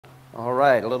All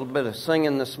right, a little bit of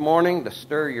singing this morning to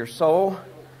stir your soul.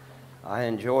 I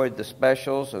enjoyed the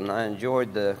specials and I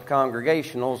enjoyed the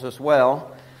congregationals as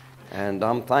well. And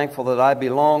I'm thankful that I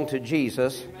belong to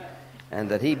Jesus and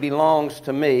that He belongs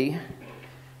to me.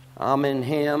 I'm in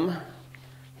Him.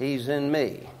 He's in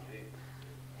me.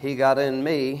 He got in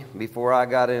me before I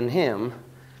got in Him,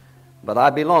 but I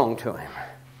belong to Him.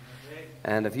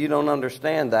 And if you don't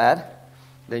understand that,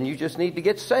 then you just need to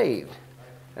get saved.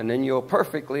 And then you'll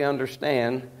perfectly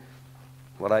understand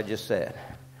what I just said.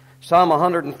 Psalm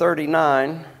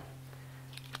 139.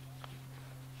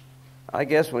 I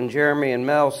guess when Jeremy and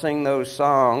Mel sing those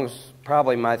songs,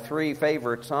 probably my three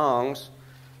favorite songs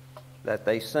that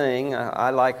they sing.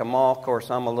 I like them all. Of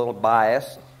course, I'm a little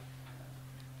biased.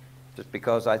 Just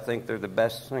because I think they're the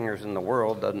best singers in the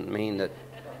world doesn't mean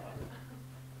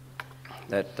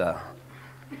that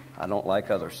I don't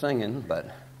like other singing, but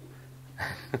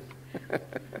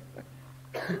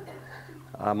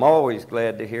I'm always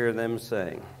glad to hear them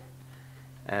sing.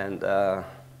 And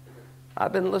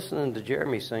I've been listening to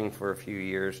Jeremy sing for a few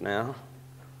years now.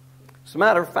 As a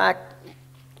matter of fact,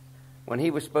 when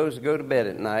he was supposed to go to bed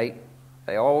at night,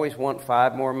 they always want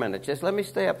 5 more minutes. Just let me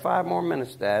stay up 5 more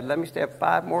minutes, Dad. Let me stay up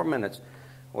 5 more minutes.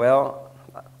 Well,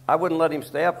 I wouldn't let him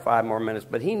stay up 5 more minutes,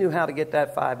 but he knew how to get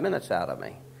that 5 minutes out of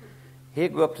me.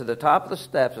 He'd go up to the top of the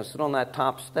steps and sit on that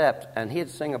top step, and he'd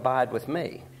sing Abide With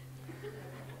Me.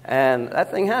 And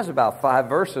that thing has about 5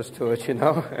 verses to it, you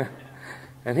know.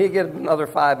 And he'd get another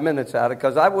 5 minutes out of it,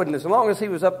 because I wouldn't, as long as he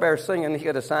was up there singing, he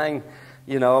could have sang,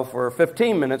 you know, for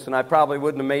 15 minutes, and I probably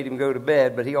wouldn't have made him go to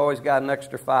bed, but he always got an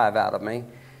extra 5 out of me.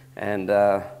 And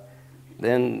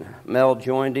then Mel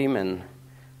joined him, and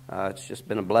it's just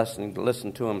been a blessing to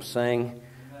listen to him sing.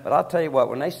 But I'll tell you what,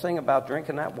 when they sing about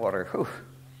drinking that water, whew,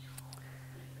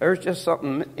 there's just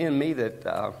something in me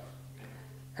that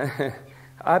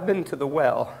I've been to the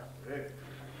well.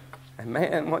 And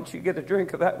man, once you get a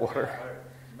drink of that water,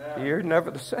 you're never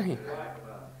the same.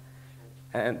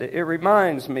 And it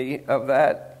reminds me of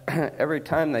that every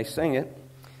time they sing it.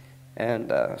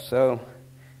 And so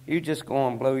you just go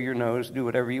on, blow your nose, do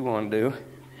whatever you want to do.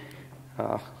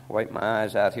 I'll wipe my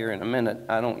eyes out here in a minute.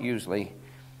 I don't usually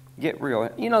get real.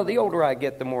 You know, the older I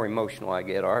get, the more emotional I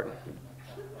get, Art.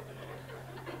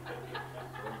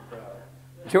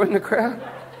 Join the crowd?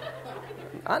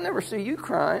 I never see you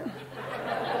crying.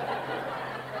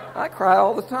 I cry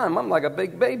all the time. I'm like a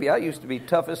big baby. I used to be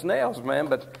tough as nails, man,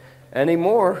 but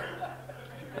anymore,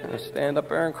 I stand up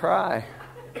there and cry.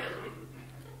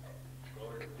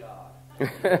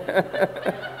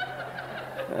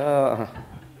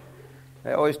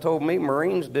 They always told me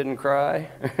Marines didn't cry.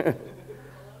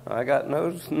 I got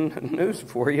news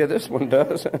for you. This one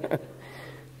does.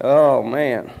 Oh,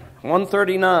 man.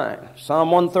 139,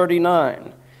 Psalm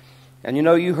 139. And you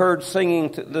know, you heard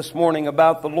singing this morning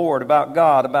about the Lord, about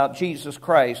God, about Jesus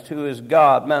Christ, who is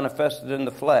God manifested in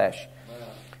the flesh.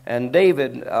 And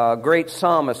David, great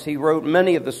psalmist, he wrote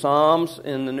many of the Psalms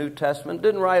in the New Testament.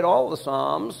 Didn't write all the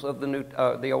Psalms of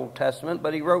the Old Testament,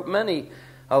 but he wrote many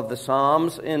of the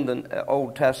Psalms in the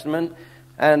Old Testament.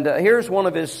 And here's one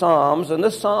of his Psalms, and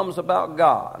this Psalm's about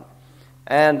God.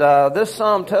 And this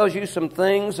psalm tells you some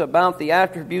things about the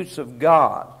attributes of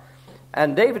God.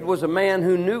 And David was a man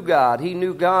who knew God. He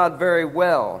knew God very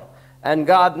well, and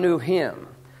God knew him.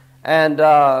 And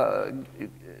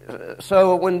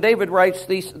so when David writes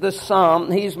this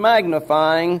psalm, he's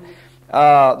magnifying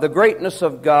the greatness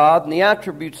of God and the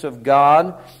attributes of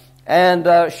God,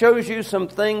 and shows you some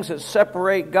things that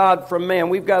separate God from man.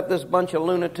 We've got this bunch of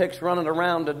lunatics running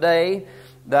around today.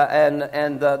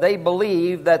 And they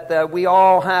believe that we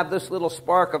all have this little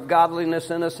spark of godliness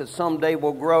in us that someday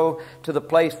will grow to the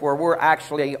place where we're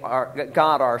actually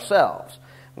God ourselves.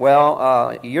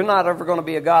 Well, you're not ever going to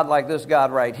be a God like this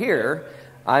God right here.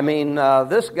 I mean,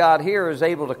 this God here is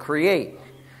able to create.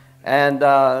 And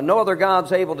no other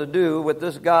God's able to do what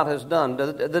this God has done.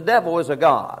 The devil is a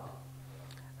God.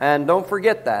 And don't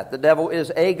forget that. The devil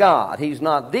is a God. He's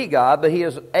not the God, but he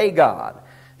is a God.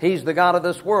 He's the God of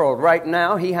this world. Right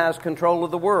now, he has control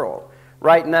of the world.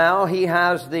 Right now, he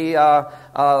has the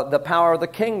power of the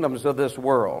kingdoms of this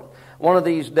world. One of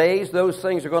these days, those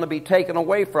things are going to be taken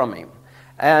away from him.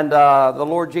 And the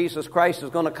Lord Jesus Christ is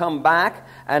going to come back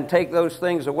and take those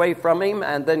things away from him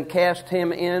and then cast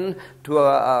him in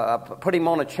to put him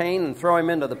on a chain and throw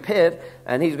him into the pit.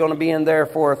 And he's going to be in there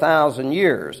for 1,000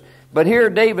 years. But here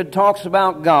David talks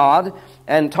about God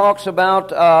and talks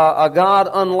about a God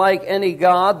unlike any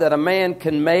God that a man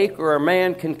can make or a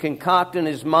man can concoct in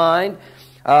his mind.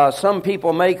 Some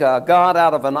people make a God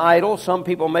out of an idol. Some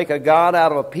people make a God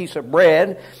out of a piece of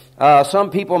bread. Some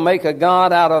people make a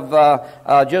God out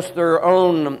of just their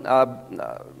own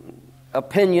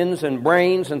opinions and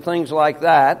brains and things like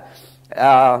that.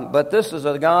 But this is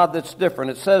a God that's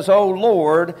different. It says, O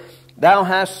Lord, Thou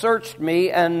hast searched me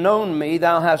and known me.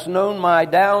 Thou hast known my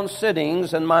down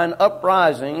sittings and mine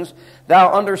uprisings.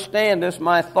 Thou understandest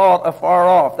my thought afar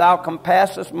off. Thou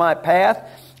compassest my path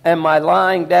and my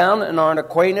lying down, and art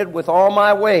acquainted with all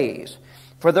my ways.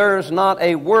 For there is not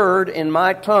a word in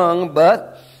my tongue,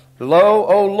 but, lo,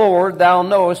 O Lord, Thou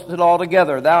knowest it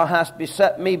altogether. Thou hast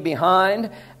beset me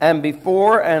behind and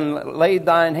before, and laid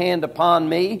Thine hand upon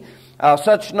me.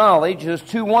 Such knowledge is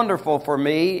too wonderful for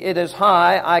me. It is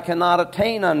high, I cannot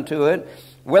attain unto it.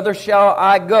 Whither shall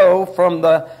I go from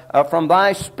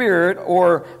Thy Spirit,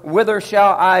 or whither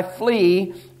shall I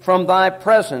flee from Thy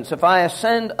presence? If I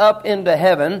ascend up into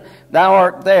heaven, Thou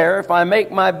art there. If I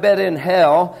make my bed in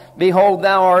hell, behold,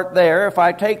 Thou art there. If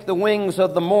I take the wings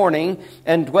of the morning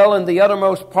and dwell in the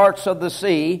uttermost parts of the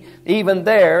sea, even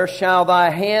there shall Thy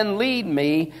hand lead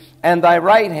me, and Thy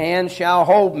right hand shall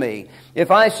hold me. If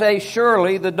I say,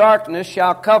 surely the darkness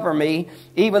shall cover me,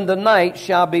 even the night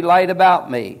shall be light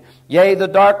about me. Yea, the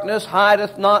darkness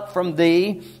hideth not from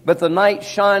Thee, but the night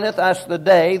shineth as the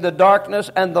day. The darkness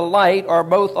and the light are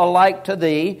both alike to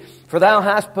Thee. For Thou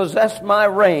hast possessed my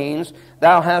reins.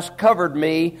 Thou hast covered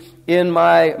me in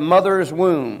my mother's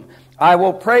womb. I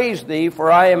will praise Thee,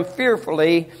 for I am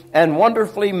fearfully and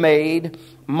wonderfully made.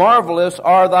 Marvelous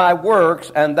are Thy works,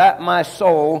 and that my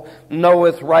soul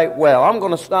knoweth right well. I'm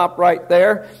going to stop right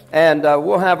there, and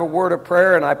we'll have a word of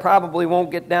prayer, and I probably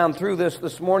won't get down through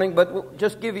this morning, but we'll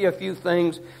just give you a few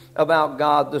things about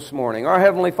God this morning. Our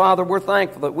Heavenly Father, we're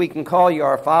thankful that we can call You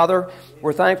our Father.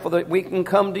 We're thankful that we can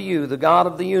come to You, the God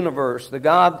of the universe, the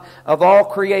God of all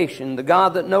creation, the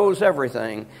God that knows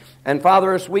everything. And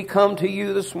Father, as we come to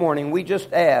You this morning, we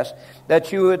just ask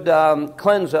that You would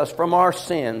cleanse us from our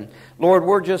sin. Lord,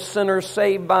 we're just sinners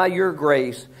saved by Your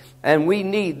grace, and we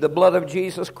need the blood of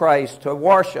Jesus Christ to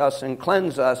wash us and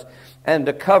cleanse us and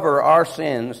to cover our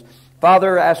sins.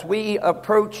 Father, as we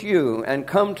approach You and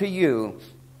come to You,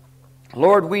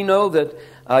 Lord, we know that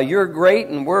You're great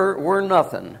and we're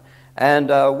nothing.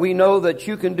 And we know that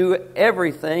You can do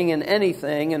everything and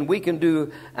anything, and we can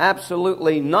do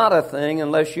absolutely not a thing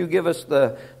unless You give us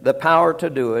the power to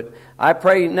do it. I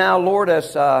pray now, Lord,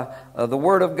 as the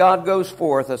Word of God goes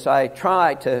forth, as I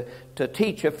try to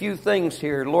teach a few things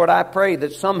here, Lord, I pray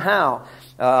that somehow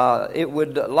it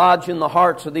would lodge in the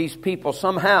hearts of these people.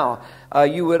 Somehow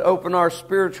You would open our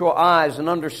spiritual eyes and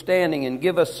understanding and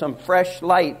give us some fresh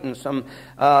light and some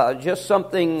just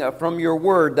something from Your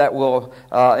Word that will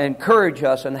encourage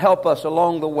us and help us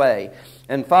along the way.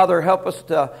 And Father, help us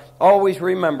to always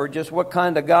remember just what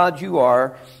kind of God You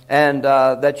are, and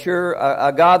that You're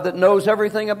a God that knows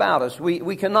everything about us.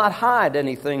 We cannot hide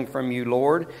anything from You,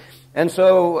 Lord. And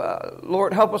so,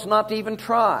 Lord, help us not to even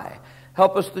try.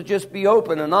 Help us to just be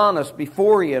open and honest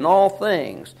before You in all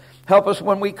things. Help us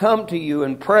when we come to You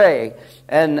and pray,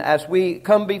 and as we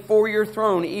come before Your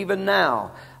throne even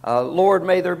now. Lord,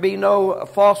 may there be no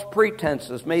false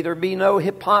pretenses. May there be no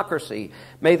hypocrisy.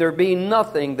 May there be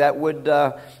nothing that would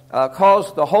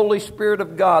cause the Holy Spirit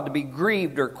of God to be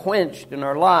grieved or quenched in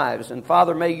our lives. And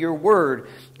Father, may Your Word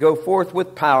go forth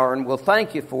with power, and we'll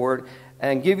thank You for it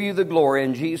and give You the glory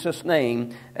in Jesus'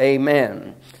 name.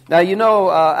 Amen. Now, you know,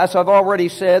 as I've already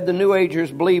said, the New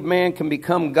Agers believe man can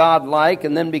become God-like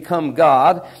and then become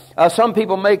God. Some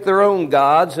people make their own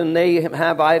gods, and they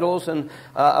have idols. And,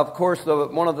 of course,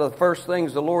 one of the first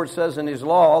things the Lord says in His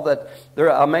law, that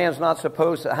a man's not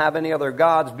supposed to have any other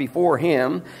gods before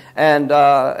Him. And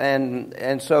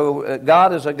so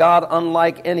God is a God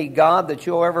unlike any God that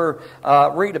you'll ever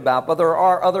read about. But there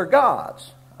are other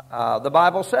gods. The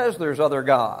Bible says there's other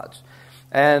gods.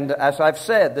 And as I've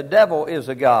said, the devil is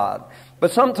a god.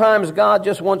 But sometimes God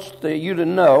just wants you to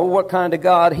know what kind of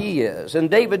God He is. And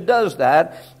David does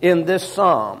that in this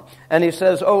psalm. And he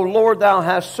says, O Lord, Thou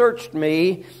hast searched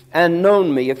me and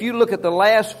known me. If you look at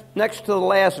next to the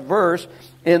last verse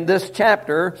in this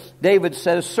chapter, David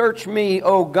says, Search me,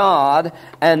 O God,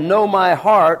 and know my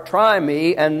heart. Try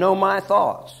me and know my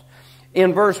thoughts.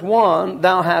 In verse 1,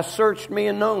 Thou hast searched me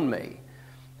and known me.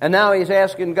 And now he's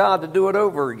asking God to do it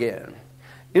over again.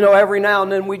 You know, every now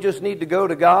and then we just need to go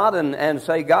to God and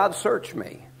say, God, search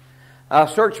me.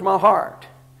 Search my heart.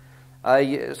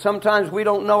 Sometimes we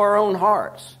don't know our own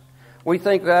hearts. We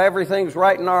think that everything's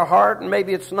right in our heart, and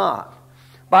maybe it's not.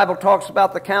 Bible talks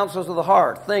about the counsels of the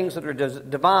heart, things that are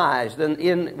devised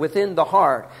within the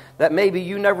heart that maybe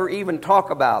you never even talk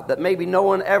about, that maybe no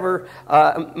one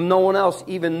else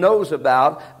even knows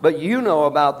about, but you know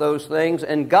about those things,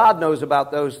 and God knows about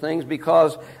those things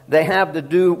because they have to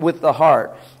do with the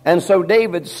heart. And so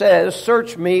David says,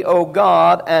 "Search me, O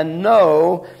God, and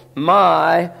know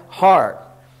my heart."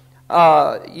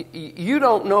 You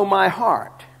don't know my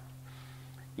heart.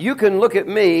 You can look at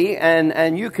me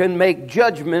and you can make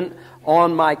judgment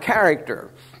on my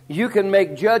character. You can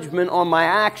make judgment on my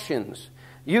actions.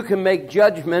 You can make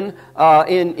judgment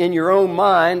in your own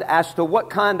mind as to what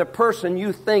kind of person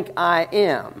you think I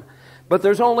am. But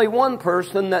there's only one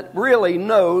person that really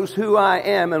knows who I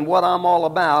am and what I'm all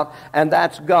about, and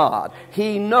that's God.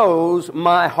 He knows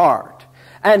my heart,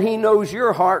 and He knows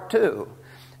your heart too.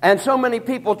 And so many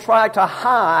people try to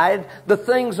hide the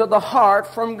things of the heart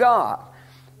from God.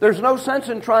 There's no sense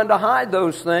in trying to hide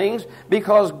those things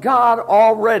because God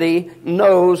already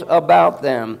knows about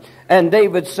them. And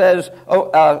David says,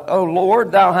 O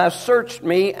Lord, thou hast searched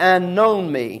me and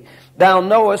known me. Thou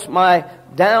knowest my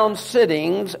down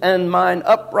sittings and mine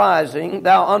uprising.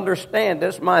 Thou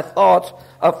understandest my thoughts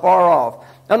afar off.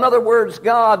 In other words,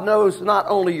 God knows not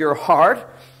only your heart,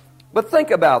 but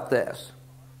think about this.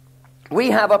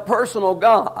 We have a personal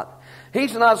God.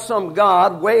 He's not some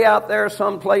God way out there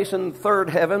someplace in third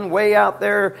heaven, way out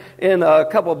there in a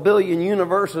couple billion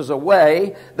universes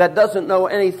away that doesn't know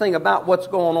anything about what's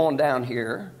going on down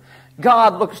here.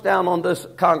 God looks down on this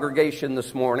congregation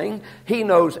this morning. He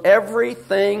knows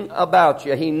everything about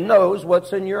you. He knows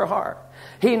what's in your heart.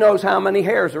 He knows how many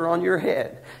hairs are on your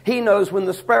head. He knows when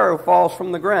the sparrow falls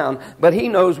from the ground, but He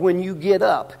knows when you get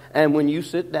up and when you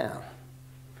sit down.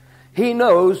 He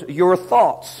knows your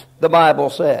thoughts, the Bible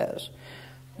says.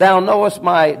 Thou knowest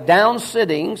my down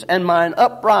sittings and mine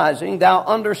uprising. Thou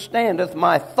understandest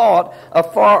my thought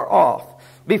afar off.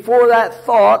 Before that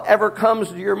thought ever comes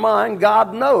to your mind,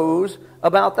 God knows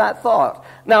about that thought.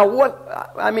 Now,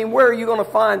 where are you going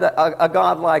to find a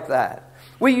God like that?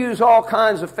 We use all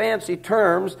kinds of fancy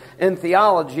terms in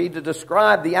theology to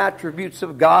describe the attributes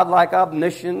of God, like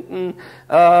omniscient and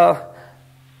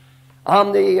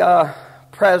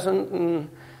omnipresent and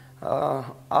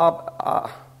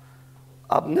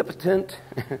omnipotent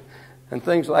and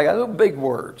things like that. Those are big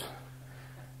words.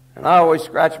 And I always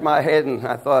scratched my head and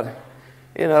I thought,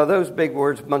 those big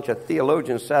words, a bunch of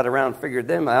theologians sat around and figured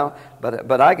them out.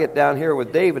 But I get down here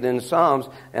with David in Psalms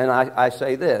and I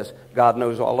say this: God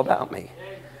knows all about me.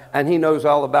 And He knows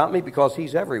all about me because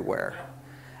He's everywhere.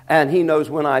 And He knows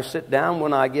when I sit down,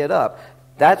 when I get up.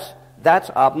 That's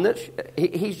omniscient.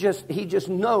 He just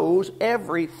knows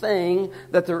everything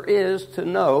that there is to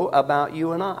know about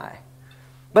you and I.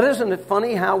 But isn't it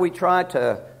funny how we try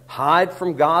to hide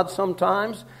from God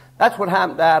sometimes? That's what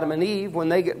happened to Adam and Eve when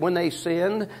they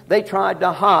sinned. They tried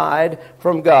to hide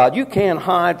from God. You can't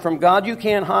hide from God. You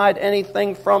can't hide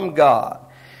anything from God.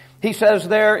 He says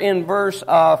there in verse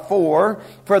 4,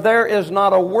 "For there is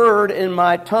not a word in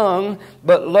my tongue,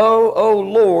 but lo, O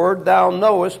Lord, thou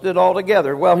knowest it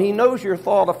altogether." Well, He knows your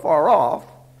thought afar off,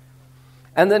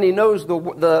 and then He knows the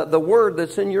word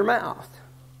that's in your mouth,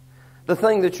 the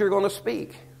thing that you're going to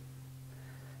speak.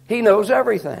 He knows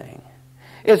everything.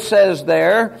 It says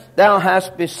there, "Thou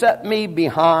hast beset me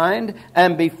behind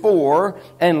and before,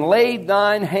 and laid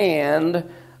thine hand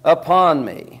upon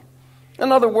me."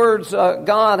 In other words,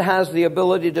 God has the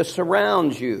ability to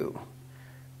surround you.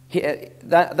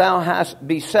 Thou hast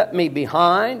beset me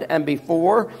behind and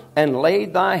before, and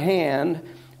laid thy hand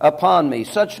upon me.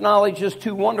 Such knowledge is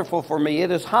too wonderful for me.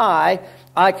 It is high,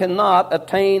 I cannot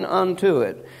attain unto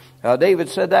it. David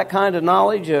said that kind of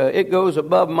knowledge, it goes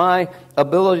above my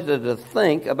ability to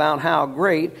think about how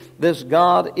great this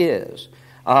God is.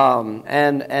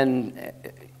 And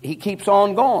he keeps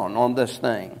on going on this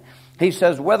thing. He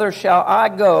says, "Whether shall I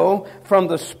go from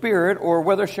the Spirit, or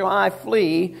whether shall I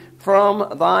flee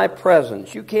from thy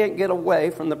presence?" You can't get away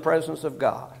from the presence of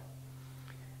God.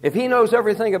 If He knows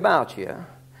everything about you,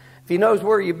 if He knows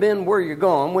where you've been, where you're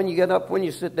going, when you get up, when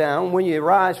you sit down, when you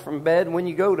rise from bed, when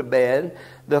you go to bed,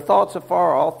 the thoughts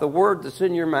afar off, the word that's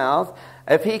in your mouth,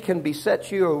 if He can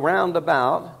beset you around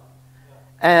about,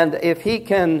 and if He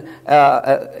can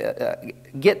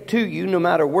get to you no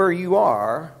matter where you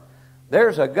are,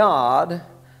 there's a God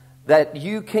that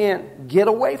you can't get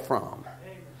away from.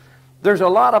 There's a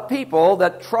lot of people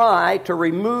that try to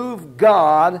remove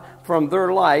God from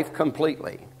their life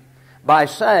completely by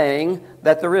saying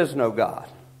that there is no God.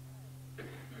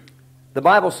 The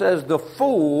Bible says, "The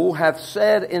fool hath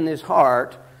said in his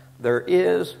heart, there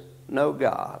is no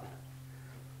God."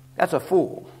 That's a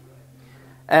fool.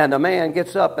 And a man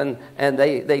gets up and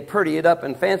they pretty it up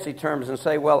in fancy terms and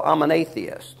say, well, I'm an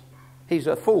atheist. He's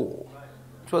a fool.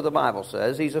 That's what the Bible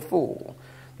says. He's a fool.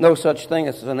 No such thing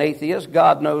as an atheist.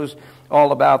 God knows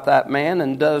all about that man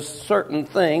and does certain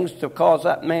things to cause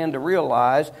that man to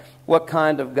realize what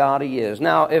kind of God he is.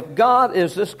 Now, if God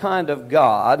is this kind of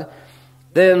God,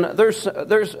 then there's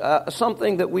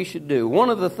something that we should do. One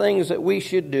of the things that we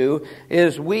should do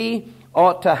is we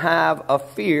ought to have a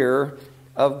fear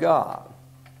of God.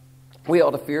 We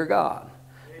ought to fear God.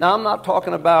 Now, I'm not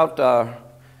talking about,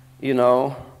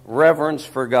 reverence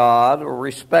for God or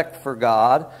respect for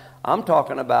God. I'm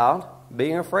talking about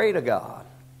being afraid of God.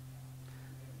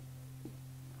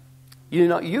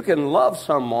 You can love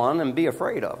someone and be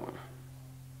afraid of them.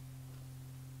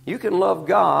 You can love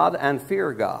God and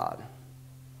fear God.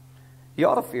 You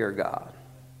ought to fear God.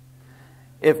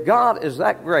 If God is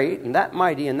that great and that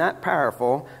mighty and that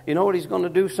powerful, you know what He's going to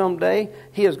do someday?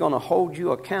 He is going to hold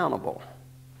you accountable.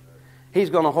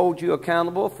 He's going to hold you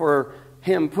accountable for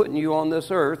Him putting you on this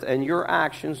earth and your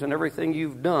actions and everything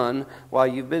you've done while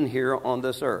you've been here on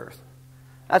this earth.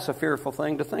 That's a fearful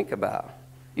thing to think about.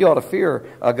 You ought to fear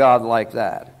a God like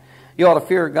that. You ought to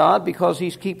fear God because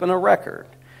He's keeping a record.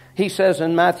 He says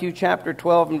in Matthew chapter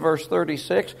 12 and verse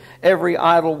 36, every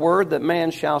idle word that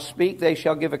man shall speak, they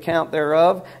shall give account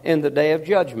thereof in the day of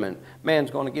judgment.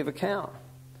 Man's going to give account.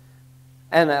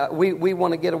 And we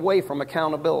want to get away from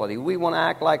accountability. We want to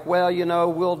act like,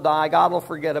 we'll die. God will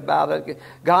forget about it.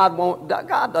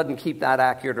 God doesn't keep that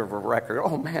accurate of a record.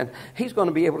 Oh, man, He's going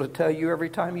to be able to tell you every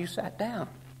time you sat down.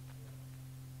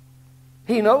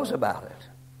 He knows about it.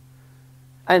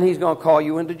 And He's going to call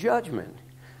you into judgment.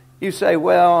 You say,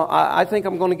 well, I think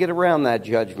I'm going to get around that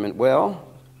judgment. Well,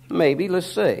 maybe. Let's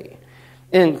see.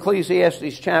 In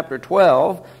Ecclesiastes chapter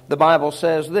 12, the Bible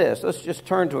says this. Let's just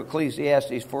turn to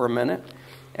Ecclesiastes for a minute.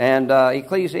 And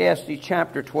Ecclesiastes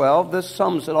chapter 12, this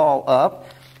sums it all up.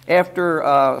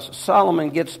 After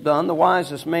Solomon gets done, the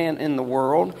wisest man in the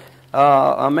world,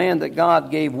 a man that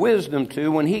God gave wisdom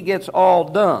to, when he gets all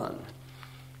done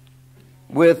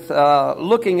with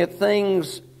looking at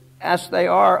things as they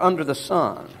are under the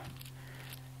sun.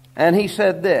 And he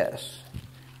said this.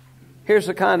 Here's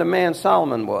the kind of man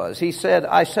Solomon was. He said,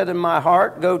 I said in my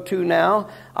heart, go to now,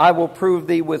 I will prove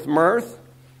thee with mirth.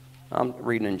 I'm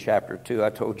reading in chapter 2. I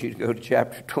told you to go to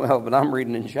chapter 12, but I'm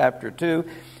reading in chapter 2.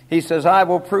 He says, I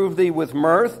will prove thee with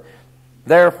mirth,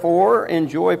 therefore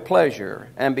enjoy pleasure.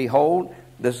 And behold,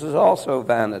 this is also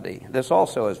vanity. This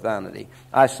also is vanity.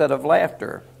 I said of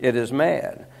laughter, it is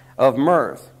mad. Of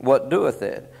mirth, what doeth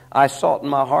it? I sought in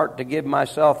my heart to give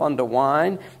myself unto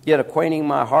wine, yet acquainting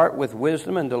my heart with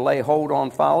wisdom, and to lay hold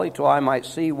on folly, till I might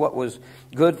see what was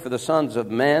good for the sons of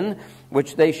men,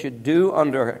 which they should do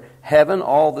under heaven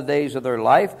all the days of their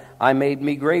life. I made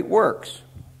me great works.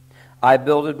 I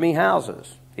builded me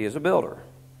houses. He is a builder.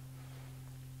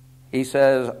 He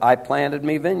says, I planted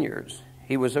me vineyards.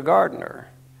 He was a gardener.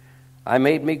 I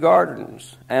made me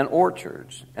gardens and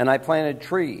orchards, and I planted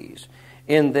trees.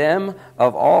 In them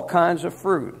of all kinds of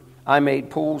fruit I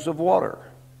made pools of water,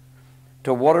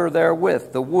 to water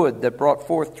therewith the wood that brought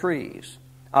forth trees.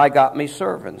 I got me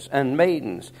servants and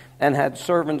maidens, and had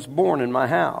servants born in my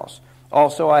house.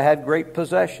 Also I had great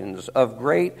possessions of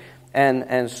great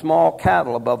and small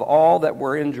cattle above all that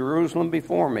were in Jerusalem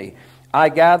before me. I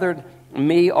gathered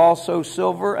me also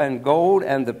silver and gold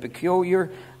and the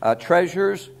peculiar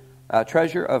treasure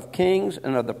of kings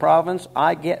and of the province.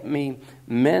 I get me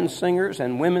men singers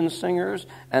and women singers,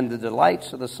 and the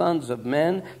delights of the sons of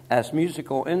men as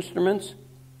musical instruments,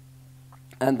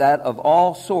 and that of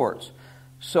all sorts.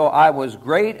 So I was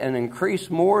great and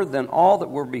increased more than all that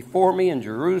were before me in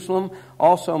Jerusalem.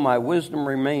 Also my wisdom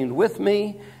remained with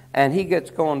me. And he gets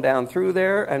going down through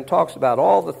there and talks about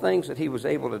all the things that he was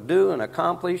able to do and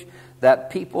accomplish that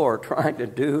people are trying to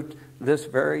do this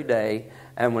very day.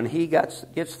 And when he gets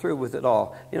through with it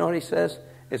all, you know what he says?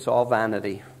 It's all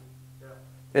vanity.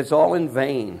 It's all in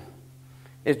vain.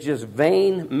 It's just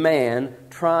vain man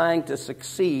trying to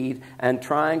succeed and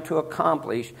trying to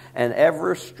accomplish and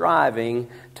ever striving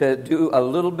to do a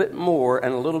little bit more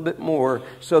and a little bit more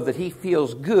so that he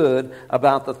feels good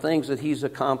about the things that he's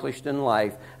accomplished in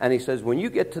life. And he says, when you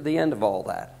get to the end of all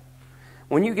that,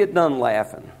 when you get done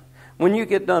laughing, when you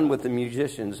get done with the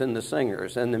musicians and the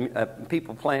singers and the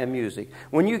people playing music,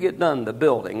 when you get done the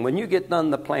building, when you get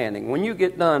done the planning, when you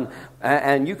get done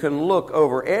and you can look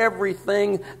over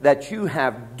everything that you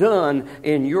have done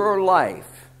in your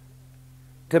life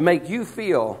to make you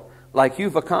feel like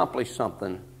you've accomplished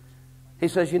something, he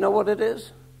says, you know what it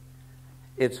is?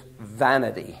 It's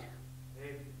vanity.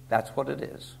 That's what it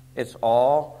is. It's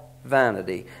all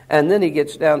vanity. And then he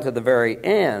gets down to the very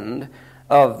end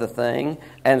of the thing,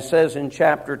 and says in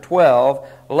chapter 12,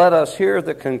 let us hear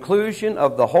the conclusion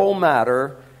of the whole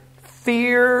matter.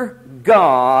 Fear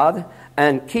God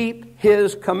and keep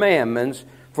His commandments,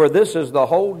 for this is the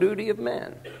whole duty of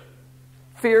men.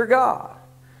 Fear God.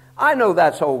 I know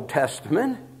that's Old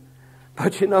Testament,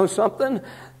 but you know something?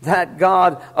 That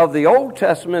God of the Old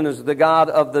Testament is the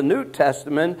God of the New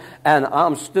Testament, and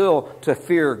I'm still to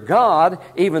fear God,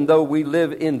 even though we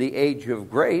live in the age of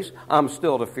grace. I'm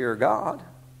still to fear God.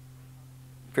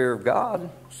 Fear of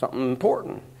God, something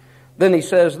important. Then he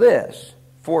says this,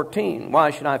 14,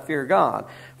 why should I fear God?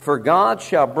 For God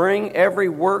shall bring every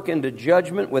work into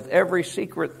judgment with every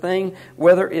secret thing,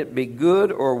 whether it be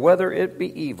good or whether it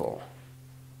be evil.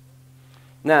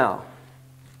 Now,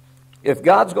 if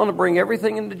God's going to bring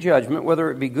everything into judgment,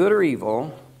 whether it be good or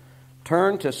evil,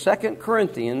 turn to 2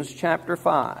 Corinthians chapter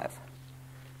 5.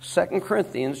 2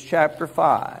 Corinthians chapter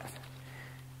 5.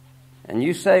 And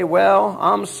you say, well,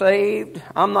 I'm saved.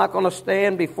 I'm not going to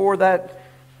stand before that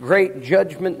great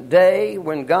judgment day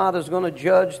when God is going to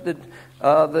judge the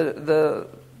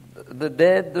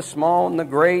dead, the small, and the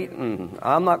great, and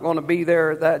I'm not going to be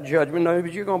there at that judgment. No,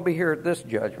 but you're going to be here at this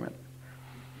judgment.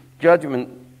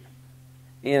 Judgment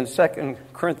in 2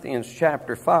 Corinthians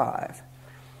chapter 5.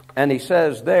 And he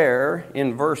says there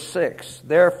in verse 6,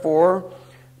 therefore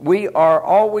we are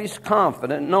always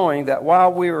confident, knowing that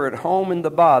while we are at home in the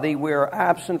body, we are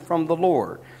absent from the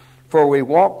Lord. For we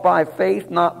walk by faith,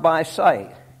 not by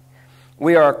sight.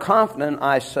 We are confident,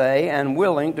 I say, and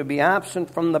willing to be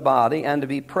absent from the body and to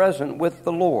be present with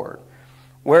the Lord.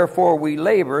 Wherefore we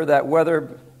labor that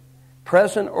whether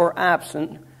present or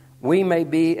absent, we may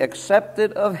be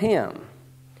accepted of Him.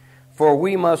 For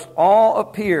we must all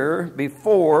appear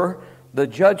before the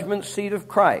judgment seat of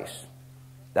Christ.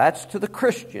 That's to the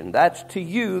Christian. That's to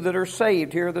you that are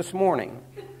saved here this morning.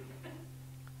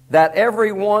 That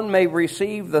every one may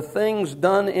receive the things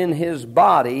done in his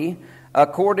body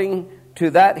according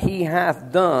to that he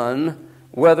hath done,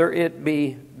 whether it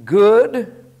be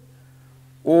good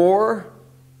or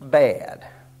bad.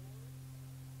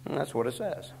 And that's what it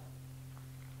says.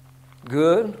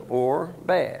 Good or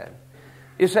bad.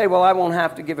 You say, well, I won't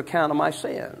have to give account of my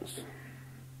sins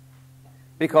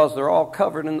because they're all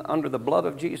covered under the blood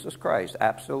of Jesus Christ.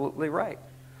 Absolutely right.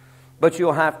 But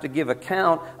you'll have to give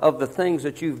account of the things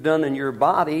that you've done in your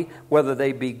body, whether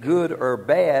they be good or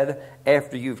bad,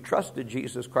 after you've trusted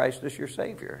Jesus Christ as your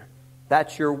Savior.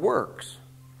 That's your works,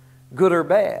 good or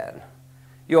bad.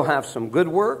 You'll have some good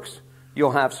works,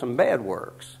 you'll have some bad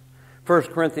works. 1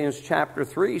 Corinthians chapter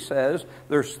 3 says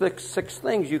there's six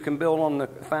things you can build on the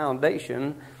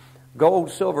foundation: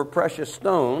 gold, silver, precious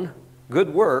stone,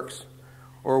 good works,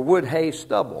 or wood, hay,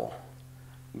 stubble,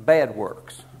 bad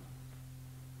works.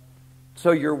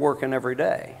 So you're working every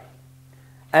day.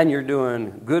 And you're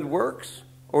doing good works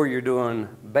or you're doing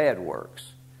bad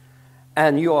works.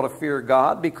 And you ought to fear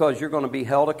God because you're going to be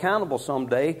held accountable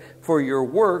someday for your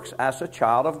works as a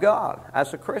child of God,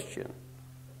 as a Christian.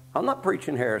 I'm not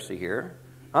preaching heresy here.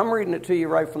 I'm reading it to you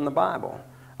right from the Bible.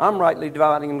 I'm rightly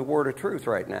dividing the word of truth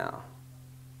right now.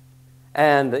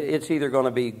 And it's either going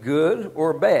to be good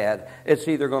or bad. It's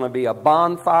either going to be a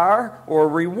bonfire or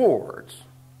rewards.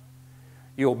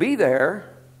 You'll be there,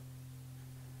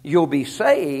 you'll be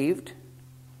saved,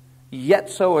 yet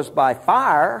so is by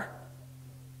fire.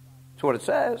 That's what it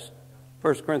says,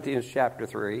 1 Corinthians chapter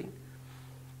 3.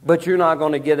 But you're not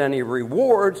going to get any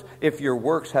rewards if your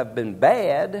works have been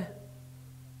bad.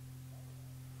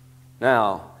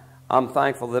 Now, I'm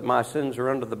thankful that my sins are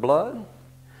under the blood,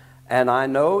 and I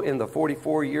know in the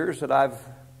 44 years that I've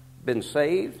been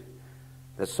saved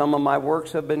that some of my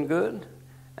works have been good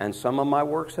and some of my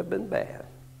works have been bad.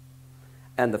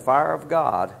 And the fire of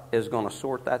God is going to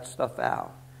sort that stuff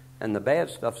out. And the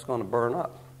bad stuff's going to burn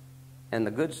up. And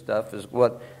the good stuff is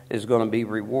what is going to be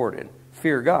rewarded.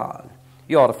 Fear God.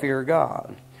 You ought to fear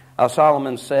God.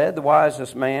 Solomon said, the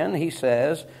wisest man, he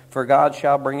says, for God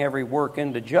shall bring every work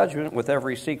into judgment with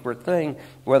every secret thing,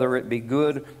 whether it be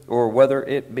good or whether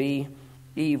it be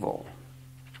evil.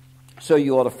 So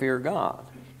you ought to fear God.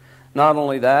 Not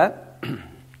only that,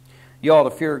 you ought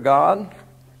to fear God,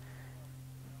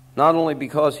 not only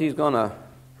because He's going to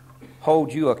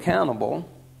hold you accountable,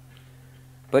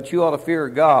 but you ought to fear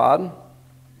God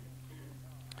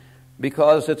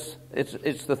because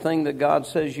it's the thing that God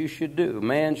says you should do.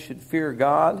 Man should fear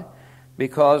God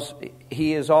because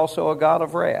He is also a God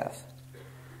of wrath.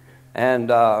 And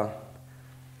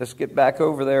let's get back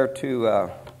over there to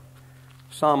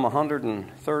Psalm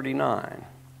 139.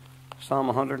 Psalm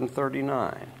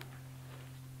 139.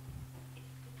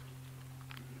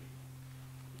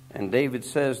 And David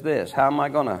says this, how am I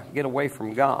going to get away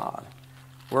from God?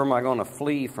 Where am I going to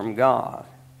flee from God?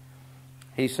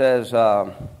 He says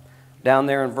down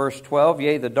there in verse 12,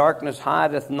 yea, the darkness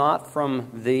hideth not from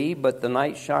thee, but the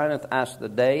night shineth as the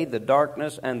day. The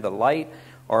darkness and the light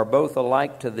are both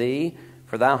alike to thee.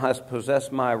 For thou hast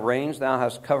possessed my reins, thou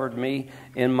hast covered me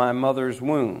in my mother's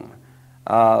womb.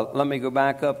 Let me go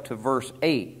back up to verse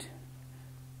 8.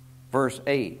 Verse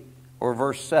 8 or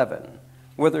verse 7.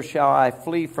 Whither shall I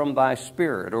flee from thy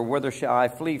spirit, or whither shall I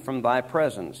flee from thy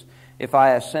presence? If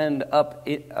I ascend up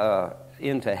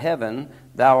into heaven,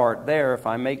 thou art there. If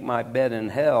I make my bed in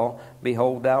hell,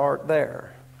 behold, thou art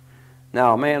there.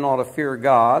 Now, a man ought to fear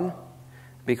God,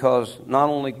 because not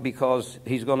only because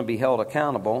he's going to be held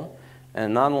accountable,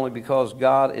 and not only because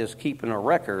God is keeping a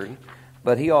record,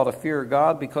 but he ought to fear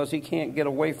God because he can't get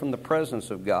away from the presence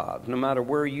of God. No matter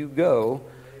where you go,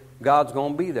 God's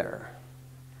going to be there.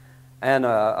 And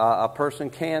a person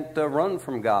can't run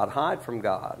from God, hide from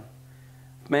God.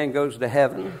 If man goes to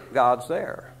heaven, God's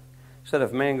there. He said,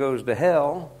 if man goes to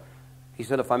hell, he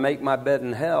said, if I make my bed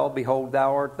in hell, behold,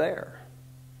 thou art there.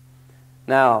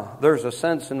 Now, there's a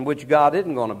sense in which God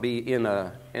isn't going to be in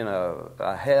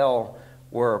a hell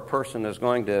where a person is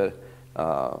going to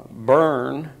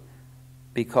burn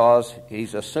because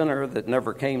he's a sinner that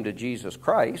never came to Jesus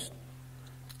Christ.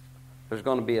 There's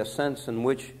going to be a sense in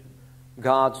which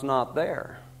God's not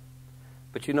there.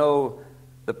 But you know,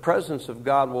 the presence of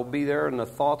God will be there in the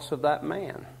thoughts of that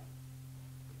man.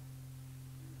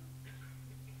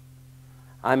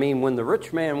 I mean, when the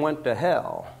rich man went to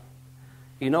hell,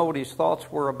 you know what his thoughts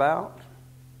were about?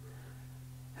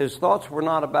 His thoughts were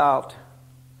not about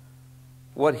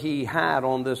what he had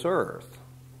on this earth.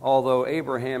 Although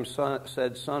Abraham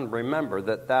said, Son, remember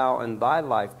that thou in thy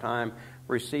lifetime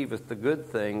receiveth the good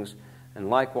things, and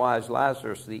likewise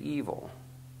Lazarus the evil.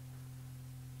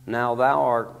 Now thou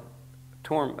art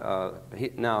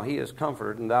now he is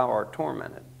comforted, and thou art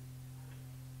tormented.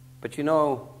 But you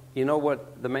know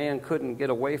what the man couldn't get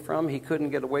away from? He couldn't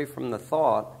get away from the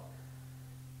thought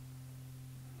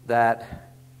that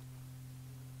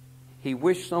he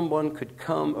wished someone could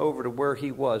come over to where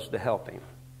he was to help him,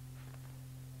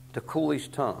 to cool his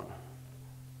tongue.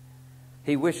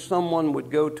 He wished someone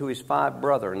would go to his 5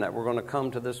 brethren that were going to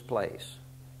come to this place.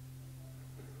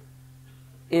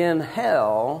 In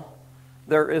hell,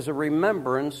 there is a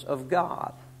remembrance of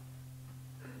God,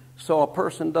 so a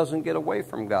person doesn't get away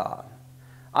from God.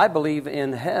 I believe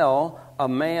in hell, a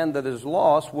man that is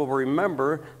lost will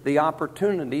remember the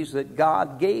opportunities that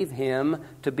God gave him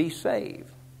to be saved.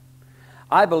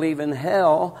 I believe in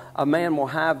hell, a man will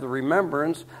have the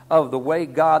remembrance of the way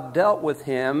God dealt with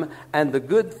him and the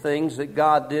good things that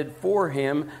God did for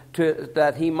him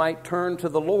that he might turn to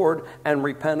the Lord and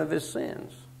repent of his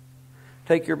sins.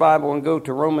 Take your Bible and go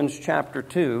to Romans chapter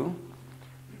 2.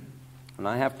 And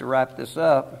I have to wrap this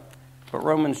up. But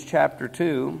Romans chapter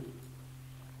 2.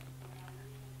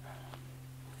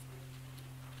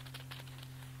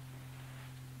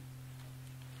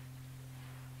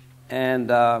 And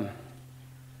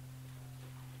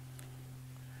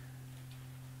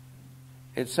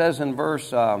it says in verse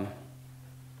 5,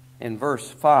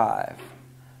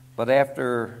 but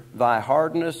after thy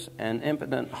hardness and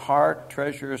impotent heart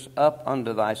treasures up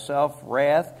unto thyself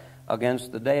wrath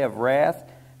against the day of wrath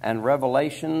and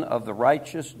revelation of the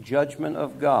righteous judgment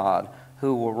of God,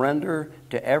 who will render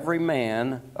to every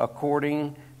man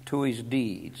according to his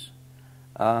deeds.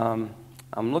 I'm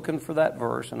looking for that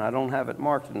verse, and I don't have it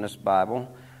marked in this Bible,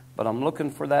 but I'm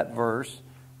looking for that verse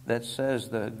that says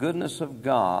the goodness of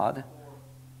God.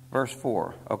 Verse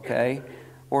 4, okay?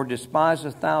 Or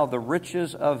despiseth thou the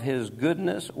riches of his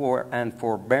goodness and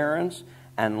forbearance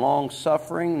and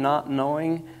long-suffering, not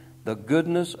knowing the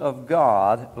goodness of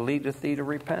God leadeth thee to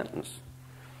repentance.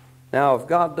 Now, if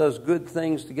God does good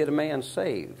things to get a man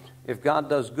saved, if God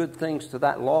does good things to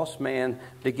that lost man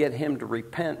to get him to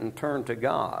repent and turn to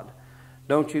God,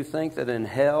 don't you think that in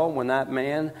hell, when that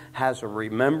man has a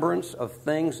remembrance of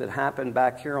things that happened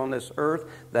back here on this earth,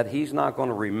 that he's not going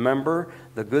to remember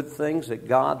the good things that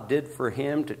God did for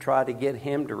him to try to get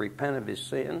him to repent of his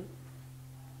sin?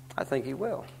 I think he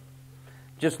will.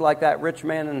 Just like that rich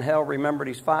man in hell remembered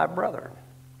his 5 brethren.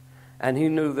 And he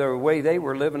knew the way they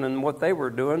were living and what they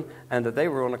were doing, and that they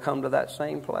were going to come to that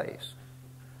same place.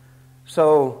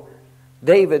 So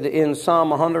David in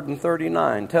Psalm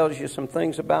 139 tells you some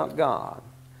things about God.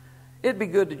 It'd be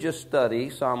good to just study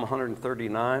Psalm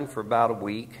 139 for about a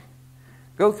week.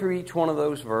 Go through each one of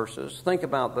those verses. Think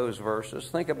about those verses.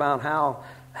 Think about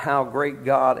how great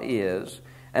God is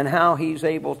and how he's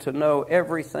able to know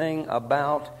everything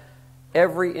about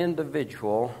every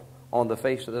individual on the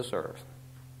face of this earth.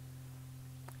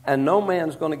 And no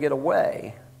man's going to get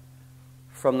away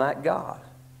from that God.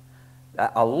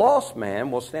 A lost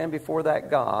man will stand before that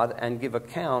God and give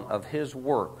account of his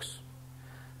works.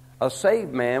 A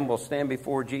saved man will stand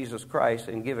before Jesus Christ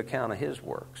and give account of his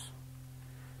works.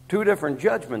 Two different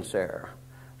judgments there.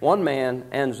 One man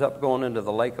ends up going into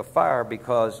the lake of fire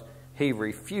because he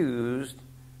refused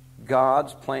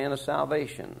God's plan of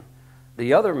salvation.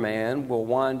 The other man will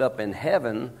wind up in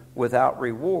heaven without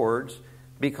rewards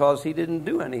because he didn't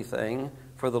do anything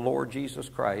for the Lord Jesus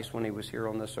Christ when he was here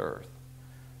on this earth.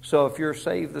 So if you're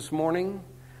saved this morning,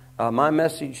 my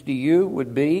message to you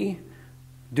would be,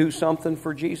 do something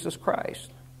for Jesus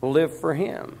Christ. Live for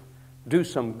him. Do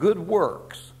some good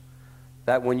works,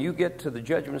 that when you get to the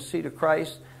judgment seat of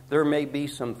Christ, there may be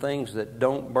some things that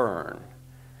don't burn.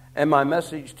 And my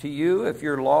message to you, if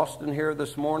you're lost in here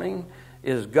this morning,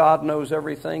 is God knows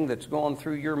everything that's going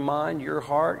through your mind, your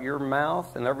heart, your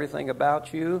mouth, and everything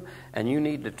about you. And you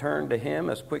need to turn to him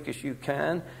as quick as you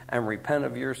can and repent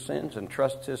of your sins and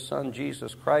trust his Son,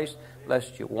 Jesus Christ,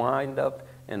 lest you wind up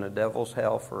in the devil's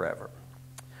hell forever.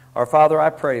 Our Father, I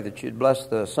pray that you'd bless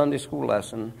the Sunday school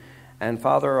lesson. And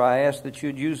Father, I ask that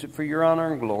you'd use it for your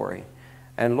honor and glory.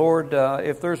 And Lord,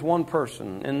 if there's one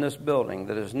person in this building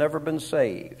that has never been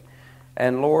saved,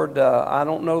 and Lord, I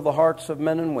don't know the hearts of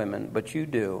men and women, but you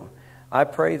do. I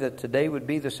pray that today would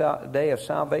be the day of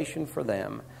salvation for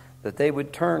them, that they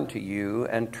would turn to you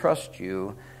and trust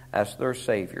you as their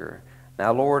Savior.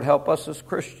 Now, Lord, help us as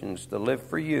Christians to live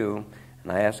for you,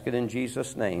 and I ask it in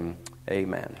Jesus' name.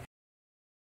 Amen.